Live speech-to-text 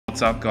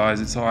What's up guys,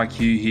 it's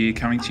IQ here,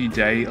 coming to you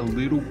today a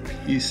little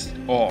pissed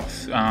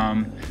off.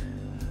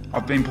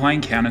 I've been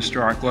playing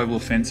Counter-Strike Global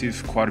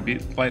Offensive quite a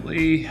bit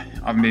lately. I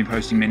haven't been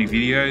posting many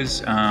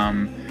videos,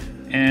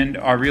 and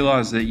I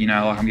realised that,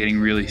 I'm getting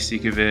really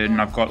sick of it, and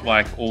I've got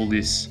like all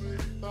this,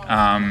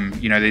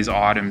 these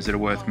items that are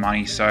worth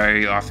money. So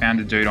I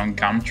found a dude on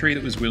Gumtree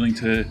that was willing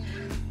to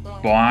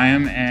buy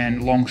them,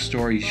 and long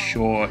story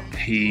short,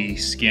 he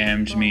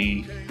scammed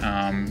me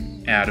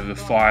out of a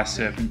Fire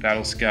Serpent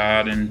Battle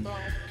Scarred and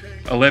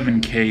 11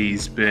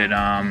 keys, but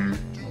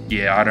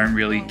yeah, I don't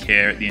really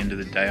care at the end of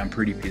the day. I'm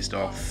pretty pissed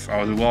off.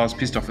 I was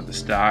pissed off at the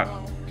start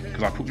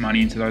because I put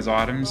money into those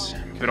items,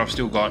 but I've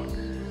still got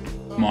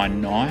my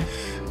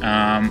knife.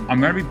 I'm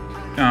going to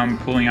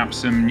be pulling up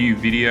some new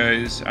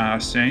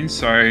videos soon,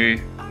 so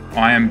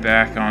I am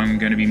back. I'm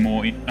going to be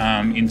more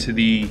into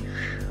the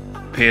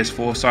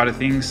PS4 side of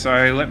things,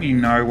 so let me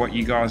know what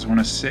you guys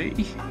want to see.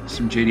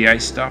 Some GTA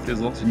stuff,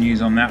 there's lots of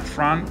news on that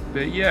front,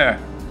 but yeah,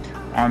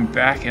 I'm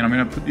back and I'm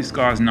going to put this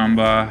guy's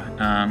number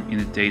in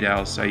the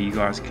details so you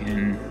guys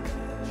can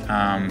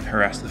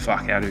harass the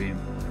fuck out of him.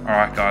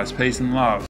 Alright guys, peace and love.